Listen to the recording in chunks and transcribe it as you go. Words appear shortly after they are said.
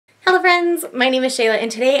friends, my name is Shayla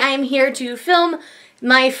and today I am here to film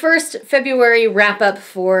my first February wrap-up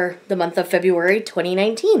for the month of February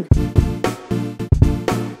 2019.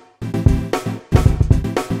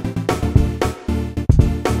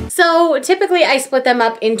 So typically I split them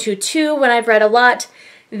up into two when I've read a lot.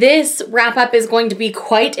 This wrap-up is going to be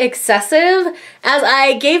quite excessive as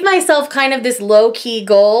I gave myself kind of this low-key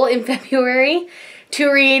goal in February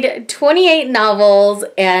to read 28 novels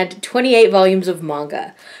and 28 volumes of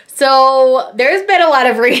manga. So there's been a lot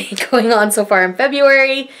of reading going on so far in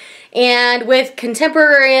February, and with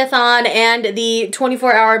Contemporaryathon and the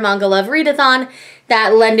 24-hour Manga Love Readathon,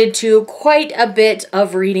 that lended to quite a bit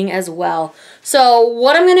of reading as well. So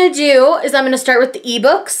what I'm going to do is I'm going to start with the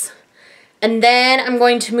ebooks, and then I'm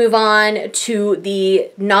going to move on to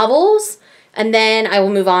the novels, and then I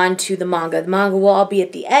will move on to the manga. The manga will all be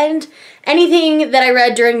at the end. Anything that I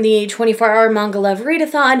read during the 24-hour Manga Love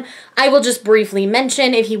Readathon, I will just briefly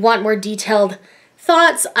mention. If you want more detailed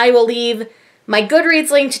thoughts, I will leave my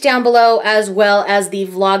Goodreads linked down below as well as the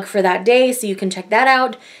vlog for that day, so you can check that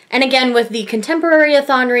out. And again, with the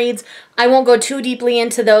Contemporaryathon reads, I won't go too deeply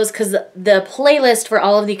into those because the playlist for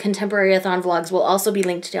all of the Contemporaryathon vlogs will also be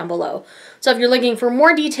linked down below. So if you're looking for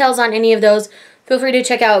more details on any of those, feel free to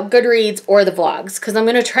check out Goodreads or the vlogs, because I'm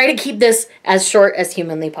going to try to keep this as short as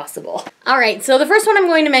humanly possible. Alright, so the first one I'm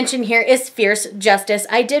going to mention here is Fierce Justice.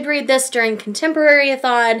 I did read this during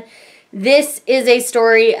Contemporaryathon. This is a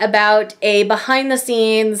story about a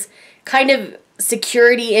behind-the-scenes kind of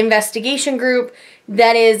security investigation group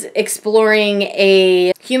that is exploring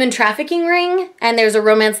a human trafficking ring, and there's a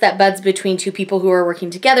romance that buds between two people who are working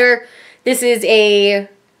together. This is a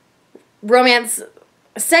romance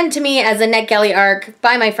sent to me as a NetGalley arc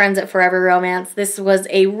by my friends at Forever Romance. This was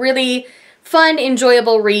a really fun,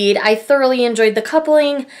 enjoyable read. I thoroughly enjoyed the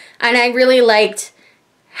coupling, and I really liked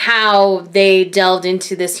how they delved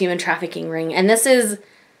into this human trafficking ring. And this is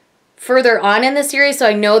further on in the series, so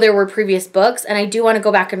I know there were previous books, and I do want to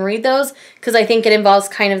go back and read those because I think it involves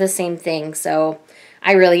kind of the same thing, so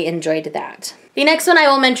I really enjoyed that. The next one I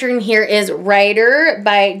will mention here is Rider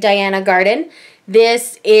by Diana Garden.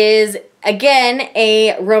 This is, again,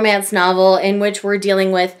 a romance novel in which we're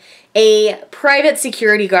dealing with a private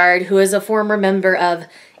security guard who is a former member of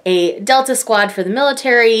a Delta squad for the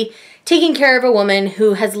military, taking care of a woman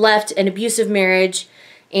who has left an abusive marriage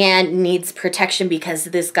and needs protection because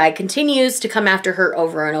this guy continues to come after her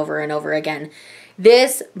over and over and over again.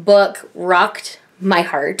 This book rocked my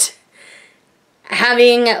heart.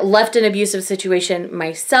 Having left an abusive situation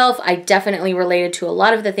myself, I definitely related to a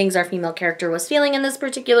lot of the things our female character was feeling in this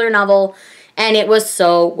particular novel, and it was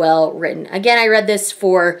so well written. Again, I read this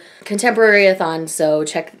for Contemporaryathon, so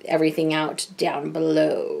check everything out down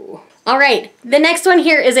below. Alright, the next one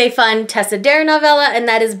here is a fun Tessa Dare novella, and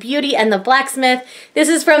that is Beauty and the Blacksmith. This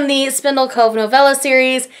is from the Spindle Cove novella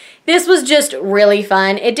series. This was just really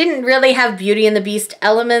fun. It didn't really have Beauty and the Beast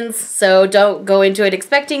elements, so don't go into it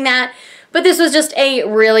expecting that. But this was just a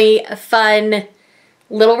really fun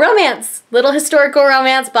little romance, little historical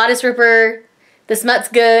romance, bodice ripper. The smut's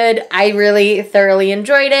good. I really thoroughly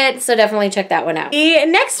enjoyed it, so definitely check that one out. The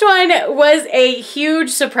next one was a huge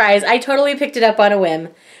surprise. I totally picked it up on a whim,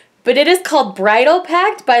 but it is called Bridal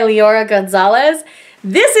Pact by Leora Gonzalez.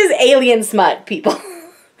 This is alien smut, people.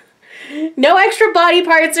 No extra body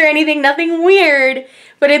parts or anything, nothing weird.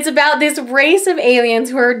 But it's about this race of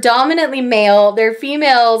aliens who are dominantly male. Their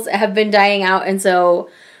females have been dying out, and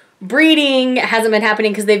so breeding hasn't been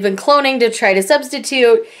happening because they've been cloning to try to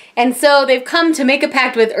substitute. And so they've come to make a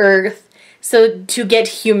pact with Earth so to get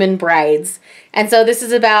human brides. And so this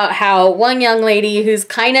is about how one young lady who's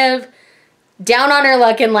kind of down on her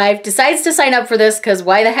luck in life decides to sign up for this because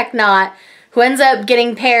why the heck not, who ends up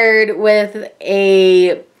getting paired with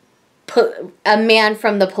a man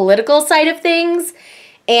from the political side of things.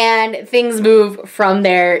 And things move from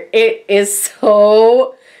there. It is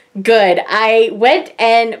so good. I went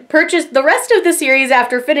and purchased the rest of the series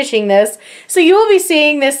after finishing this, so you will be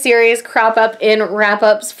seeing this series crop up in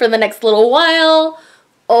wrap-ups for the next little while.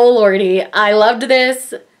 Oh lordy, I loved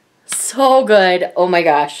this. So good. Oh my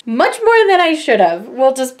gosh. Much more than I should have.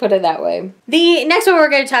 We'll just put it that way. The next one we're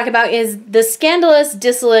going to talk about is The Scandalous,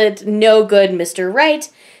 Dissolute, No Good Mr. Right.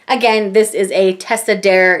 Again, this is a Tessa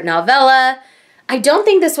Dare novella. I don't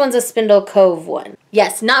think this one's a Spindle Cove one.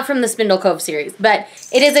 Yes, not from the Spindle Cove series, but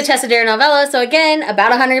it is a Tessa Dare novella, so again, about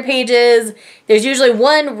 100 pages. There's usually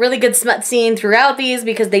one really good smut scene throughout these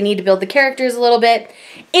because they need to build the characters a little bit.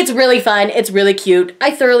 It's really fun, it's really cute.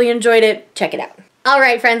 I thoroughly enjoyed it. Check it out.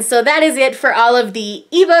 Alright friends, so that is it for all of the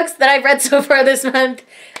ebooks that I've read so far this month.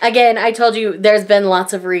 Again, I told you there's been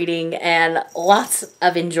lots of reading and lots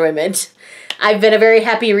of enjoyment. I've been a very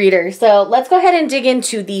happy reader. So let's go ahead and dig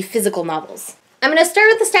into the physical novels. I'm going to start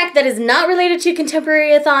with the stack that is not related to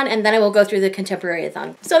Contemporaryathon, and then I will go through the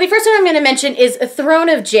Contemporaryathon. So the first one I'm going to mention is Throne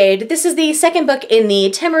of Jade. This is the second book in the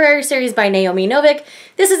Temporary series by Naomi Novik.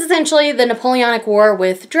 This is essentially the Napoleonic War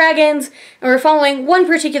with dragons, and we're following one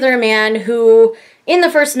particular man who, in the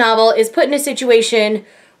first novel, is put in a situation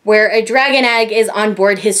where a dragon egg is on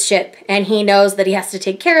board his ship, and he knows that he has to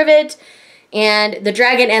take care of it, and the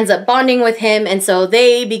dragon ends up bonding with him, and so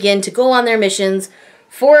they begin to go on their missions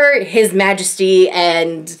for His Majesty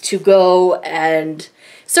and to go and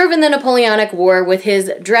serve in the Napoleonic War with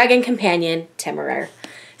his dragon companion, Temeraire.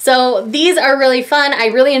 So these are really fun. I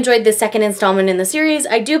really enjoyed the second installment in the series.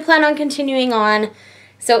 I do plan on continuing on.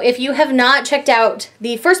 So if you have not checked out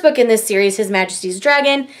the first book in this series, His Majesty's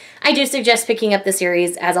Dragon, I do suggest picking up the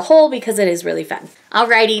series as a whole because it is really fun.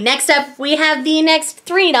 Alrighty, next up we have the next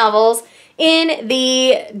 3 novels in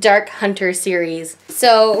the Dark Hunter series.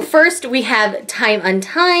 So first we have Time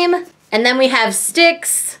Untime, and then we have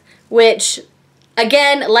Styx, which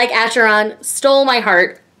again, like Acheron, stole my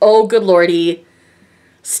heart. Oh good lordy.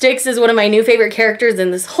 Styx is one of my new favorite characters in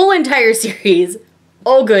this whole entire series.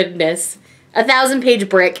 Oh goodness. 1,000-page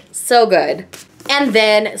brick, so good. And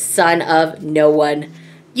then Son of No One.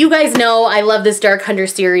 You guys know I love this Dark Hunter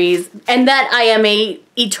series and that I am a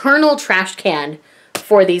eternal trash can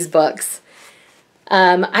for these books.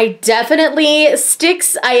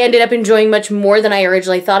 Styx, I ended up enjoying much more than I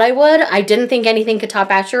originally thought I would. I didn't think anything could top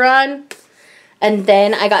Acheron. And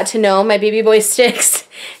then I got to know my baby boy Styx,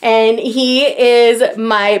 and he is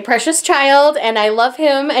my precious child, and I love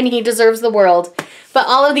him, and he deserves the world. But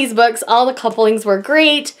all of these books, all the couplings were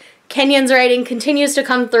great. Kenyon's writing continues to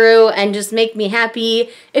come through and just make me happy.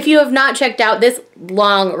 If you have not checked out this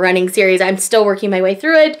long-running series, I'm still working my way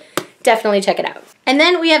through it. Definitely check it out. And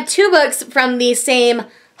then we have 2 books from the same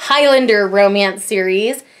Highlander romance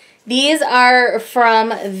series. These are from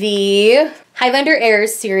the Highlander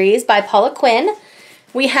Heirs series by Paula Quinn.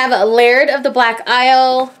 We have Laird of the Black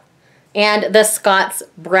Isle and The Scots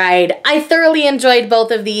Bride. I thoroughly enjoyed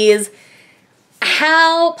both of these.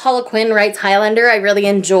 How Paula Quinn writes Highlander, I really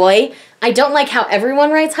enjoy. I don't like how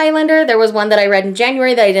everyone writes Highlander. There was one that I read in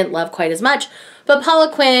January that I didn't love quite as much. But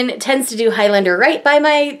Paula Quinn tends to do Highlander right, by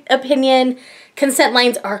my opinion. Consent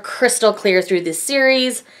lines are crystal clear through this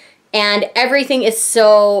series, and everything is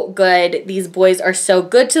so good. These boys are so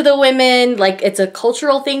good to the women. Like, it's a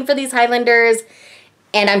cultural thing for these Highlanders,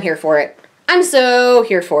 and I'm here for it. I'm so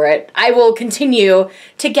here for it. I will continue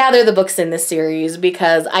to gather the books in this series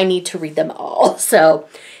because I need to read them all. So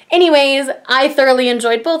anyways, I thoroughly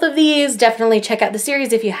enjoyed both of these. Definitely check out the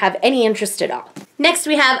series if you have any interest at all. Next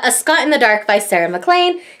we have A Scot in the Dark by Sarah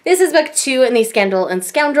MacLean. This is book 2 in the Scandal and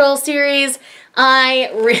Scoundrel series.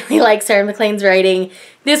 I really like Sarah MacLean's writing.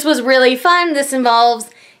 This was really fun. This involves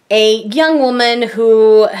a young woman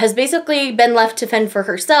who has basically been left to fend for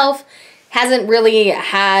herself, hasn't really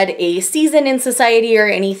had a season in society or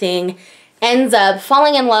anything, ends up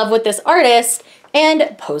falling in love with this artist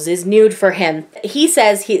and poses nude for him. He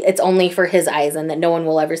says it's only for his eyes and that no one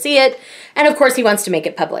will ever see it, and of course he wants to make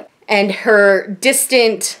it public. And her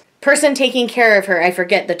distant person taking care of her, I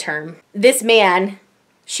forget the term, this man,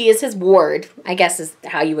 she is his ward, I guess is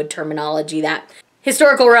how you would terminology that.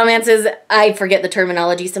 Historical romances, I forget the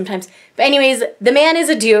terminology sometimes. But anyways, the man is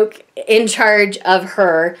a duke in charge of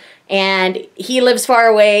her, and he lives far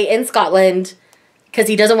away in Scotland because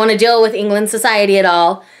he doesn't want to deal with England society at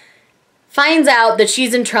all. Finds out that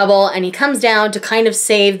she's in trouble, and he comes down to kind of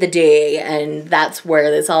save the day, and that's where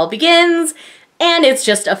this all begins. And it's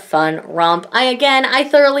just a fun romp. I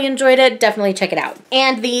thoroughly enjoyed it. Definitely check it out.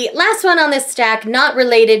 And the last one on this stack, not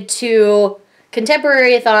related to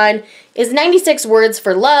Contemporaryathon, is 96 Words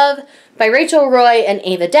for Love by Rachel Roy and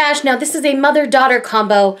Ava Dash. Now this is a mother-daughter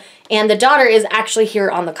combo, and the daughter is actually here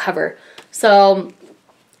on the cover. So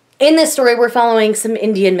in this story we're following some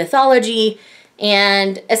Indian mythology,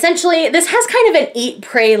 and essentially this has kind of an eat,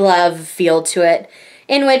 pray, love feel to it,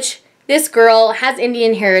 in which this girl has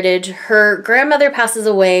Indian heritage. Her grandmother passes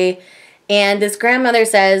away, and this grandmother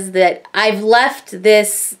says that I've left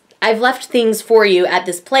things for you at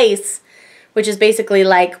this place, which is basically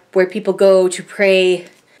like where people go to pray.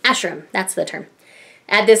 Ashram, that's the term.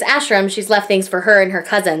 At this ashram, she's left things for her and her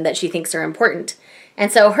cousin that she thinks are important.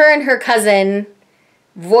 And so her and her cousin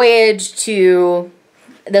voyage to,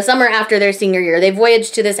 the summer after their senior year, they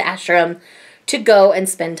voyage to this ashram to go and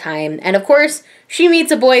spend time. And of course, she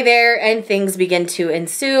meets a boy there and things begin to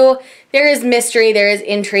ensue. There is mystery, there is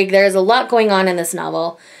intrigue, there is a lot going on in this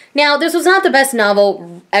novel. Now, this was not the best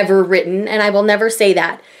novel ever written, and I will never say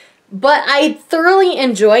that. But I thoroughly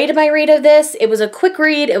enjoyed my read of this. It was a quick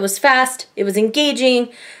read, it was fast, it was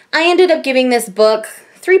engaging. I ended up giving this book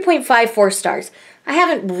 3.54 stars. I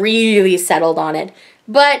haven't really settled on it,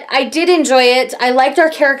 but I did enjoy it. I liked our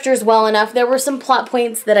characters well enough. There were some plot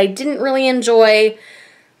points that I didn't really enjoy,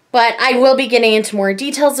 but I will be getting into more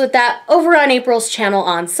details with that over on April's channel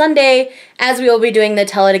on Sunday, as we will be doing the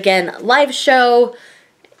Tell It Again live show.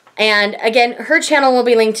 And again, her channel will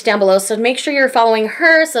be linked down below, so make sure you're following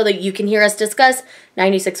her so that you can hear us discuss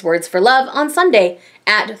 96 Words for Love on Sunday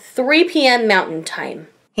at 3 p.m. Mountain Time.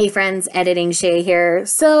 Hey friends, Editing Shay here.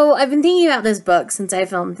 So I've been thinking about this book since I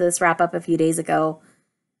filmed this wrap-up a few days ago.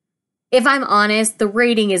 If I'm honest, the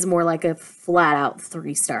rating is more like a flat-out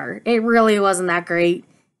 3-star. It really wasn't that great.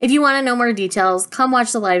 If you want to know more details, come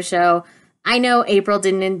watch the live show. I know April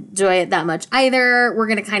didn't enjoy it that much either. We're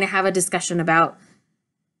going to kind of have a discussion about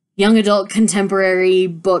young adult contemporary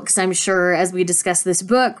books, I'm sure, as we discuss this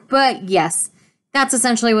book. But yes, that's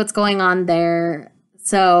essentially what's going on there.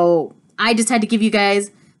 So I just had to give you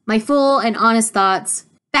guys my full and honest thoughts.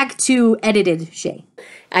 Back to Edited Shay.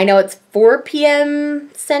 I know it's 4 p.m.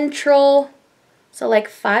 Central, so like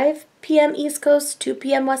 5 p.m. East Coast, 2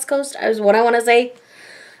 p.m. West Coast is what I want to say.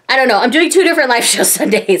 I don't know. I'm doing 2 different live shows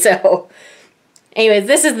Sunday, so anyways,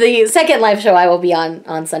 this is the second live show I will be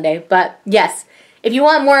on Sunday. But yes, if you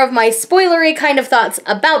want more of my spoilery kind of thoughts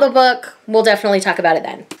about the book, we'll definitely talk about it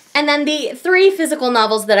then. And then the 3 physical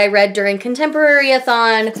novels that I read during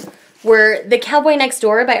Contemporaryathon were The Cowboy Next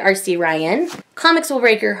Door by R.C. Ryan, Comics Will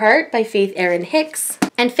Break Your Heart by Faith Erin Hicks,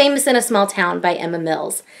 and Famous in a Small Town by Emma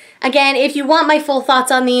Mills. Again, if you want my full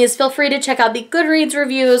thoughts on these, feel free to check out the Goodreads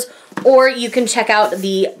reviews, or you can check out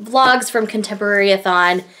the vlogs from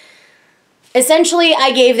Contemporaryathon. Essentially,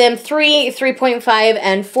 I gave them 3, 3.5,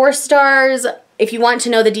 and 4 stars. If you want to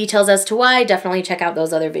know the details as to why, definitely check out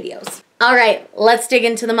those other videos. All right, let's dig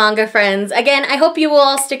into the manga, friends. Again, I hope you will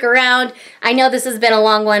all stick around. I know this has been a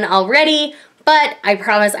long one already, but I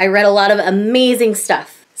promise I read a lot of amazing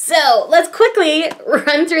stuff. So let's quickly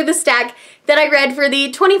run through the stack that I read for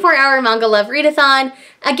the 24-hour Manga Love Readathon.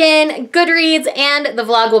 Again, Goodreads and the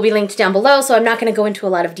vlog will be linked down below, so I'm not going to go into a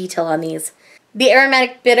lot of detail on these. The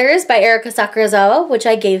Aromatic Bitters by Erika Sakurazawa, which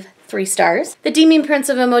I gave 3 stars. The Demon Prince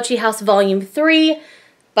of Omochi House Volume 3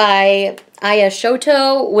 by Aya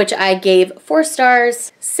Shoto, which I gave 4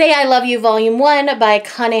 stars. Say I Love You Volume 1 by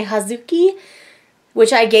Kane Hazuki,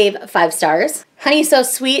 which I gave 5 stars. Honey So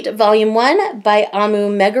Sweet Volume 1 by Amu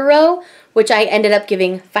Meguro, which I ended up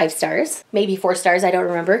giving 5 stars. Maybe 4 stars, I don't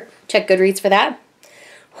remember. Check Goodreads for that.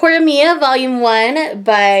 Horimiya Volume 1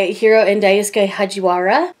 by Hiro and Daisuke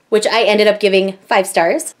Hajiwara, which I ended up giving 5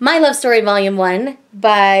 stars. My Love Story Volume 1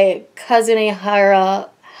 by Kazunehara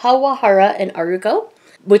Hawahara and Aruko,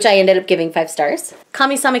 which I ended up giving 5 stars.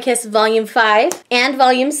 Kami-sama Kiss Volume 5 and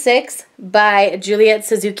Volume 6 by Juliet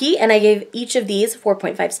Suzuki, and I gave each of these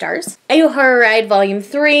 4.5 stars. Ayohara Ride Volume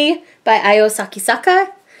 3 by Ayo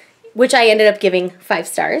Sakisaka, which I ended up giving 5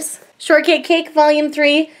 stars. Shortcake Cake Volume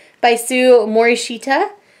 3 by Sue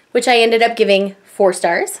Morishita, which I ended up giving 4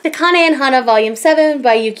 stars. Takane and Hana Volume 7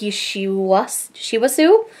 by Yuki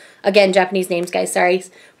Shiwasu, again, Japanese names, guys, sorry,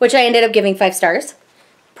 which I ended up giving 5 stars.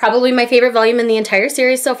 Probably my favorite volume in the entire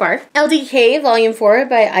series so far. LDK Volume 4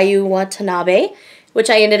 by Ayu Watanabe, which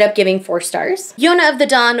I ended up giving 4 stars. Yona of the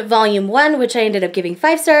Dawn Volume 1, which I ended up giving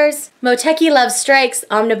 5 stars. Moteki Love Strikes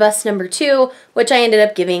Omnibus Number 2, which I ended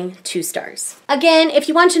up giving 2 stars. Again, if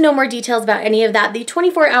you want to know more details about any of that, the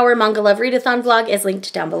 24-hour Manga Love Readathon vlog is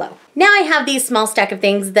linked down below. Now I have these small stack of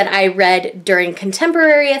things that I read during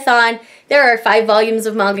Contemporaryathon. There are 5 volumes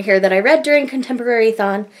of manga here that I read during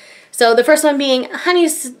Contemporaryathon. So the first one being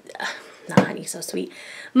not Honey So Sweet,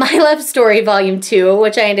 My Love Story Volume 2,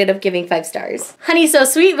 which I ended up giving 5 stars. Honey So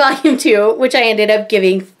Sweet Volume 2, which I ended up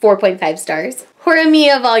giving 4.5 stars.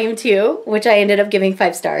 Horimiya Volume 2, which I ended up giving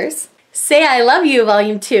 5 stars. Say I Love You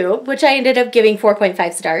Volume 2, which I ended up giving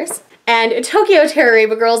 4.5 stars. And Tokyo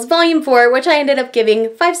Terroriba Girls Volume 4, which I ended up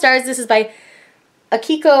giving 5 stars. This is by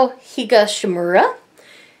Akiko Higashimura.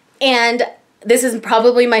 And this is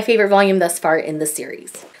probably my favorite volume thus far in the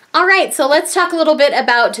series. All right, so let's talk a little bit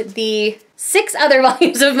about the 6 other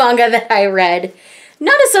volumes of manga that I read,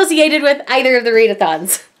 not associated with either of the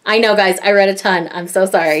readathons. I know, guys, I read a ton. I'm so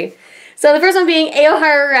sorry. So the first one being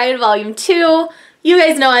Aohara Ride Volume 2. You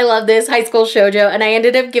guys know I love this high school shoujo, and I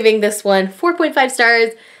ended up giving this one 4.5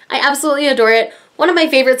 stars. I absolutely adore it. One of my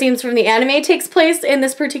favorite scenes from the anime takes place in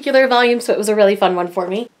this particular volume, so it was a really fun one for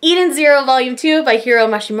me. Eden Zero Volume 2 by Hiro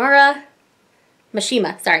Mashima,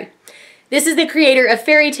 sorry. This is the creator of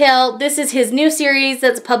Fairy Tail. This is his new series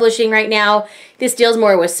that's publishing right now. This deals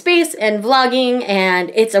more with space and vlogging, and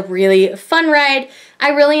it's a really fun ride. I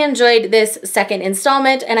really enjoyed this second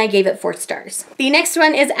installment and I gave it 4 stars. The next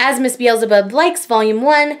one is As Miss Beelzebub Likes, Volume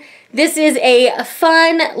 1. This is a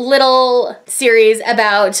fun little series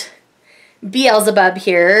about Beelzebub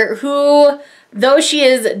here, who, though she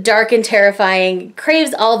is dark and terrifying,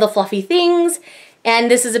 craves all the fluffy things,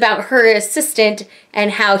 and this is about her assistant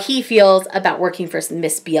and how he feels about working for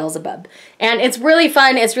Miss Beelzebub. And it's really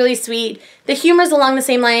fun, it's really sweet. The humor's along the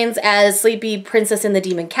same lines as Sleepy Princess in the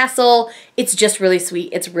Demon Castle. It's just really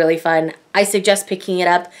sweet, it's really fun. I suggest picking it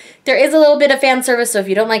up. There is a little bit of fan service, so if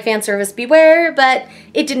you don't like fan service, beware, but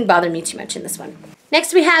it didn't bother me too much in this one.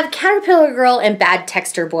 Next we have Caterpillar Girl and Bad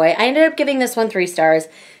Texter Boy. I ended up giving this one 3 stars.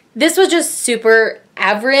 This was just super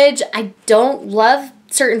average. I don't love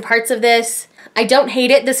certain parts of this. I don't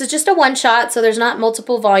hate it. This is just a one-shot, so there's not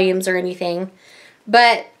multiple volumes or anything.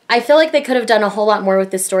 But I feel like they could have done a whole lot more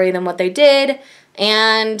with this story than what they did,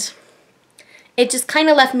 and it just kind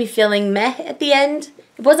of left me feeling meh at the end.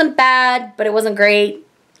 It wasn't bad, but it wasn't great,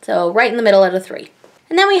 so right in the middle out of 3.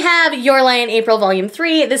 And then we have Your Lie in April Volume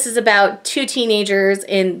 3. This is about 2 teenagers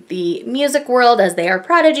in the music world as they are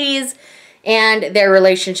prodigies, and their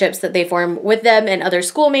relationships that they form with them and other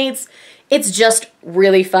schoolmates. It's just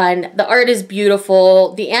really fun. The art is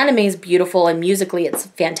beautiful, the anime is beautiful, and musically it's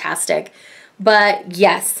fantastic. But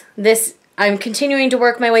yes, I'm continuing to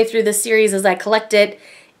work my way through this series as I collect it.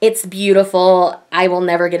 It's beautiful. I will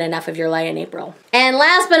never get enough of Your Lie in April. And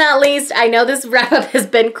last but not least, I know this wrap-up has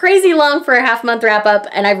been crazy long for a half-month wrap-up,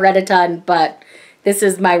 and I've read a ton, but this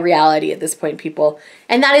is my reality at this point, people.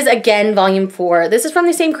 And that is, again, Volume 4. This is from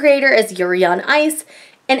the same creator as Yuri on Ice,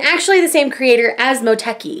 and actually the same creator as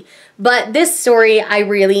Moteki. But this story I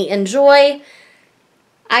really enjoy.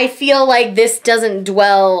 I feel like this doesn't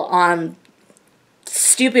dwell on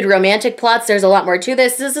stupid romantic plots. There's a lot more to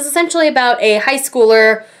this. This is essentially about a high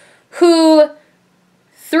schooler who,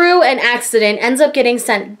 through an accident, ends up getting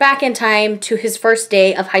sent back in time to his first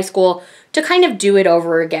day of high school to kind of do it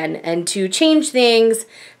over again and to change things,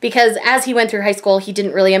 because as he went through high school, he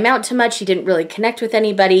didn't really amount to much. He didn't really connect with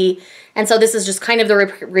anybody. And so this is just kind of the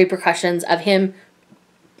repercussions of him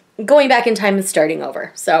going back in time and starting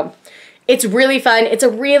over. So it's really fun. It's a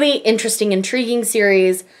really interesting, intriguing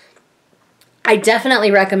series. I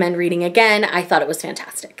definitely recommend reading again. I thought it was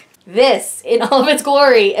fantastic. This, in all of its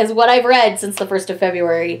glory, is what I've read since the 1st of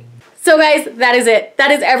February. So guys, that is it.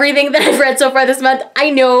 That is everything that I've read so far this month.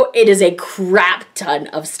 I know it is a crap ton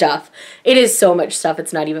of stuff. It is so much stuff,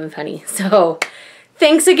 it's not even funny. So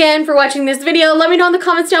thanks again for watching this video. Let me know in the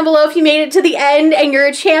comments down below if you made it to the end, and you're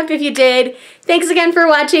a champ if you did. Thanks again for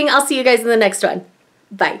watching. I'll see you guys in the next one.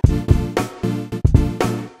 Bye.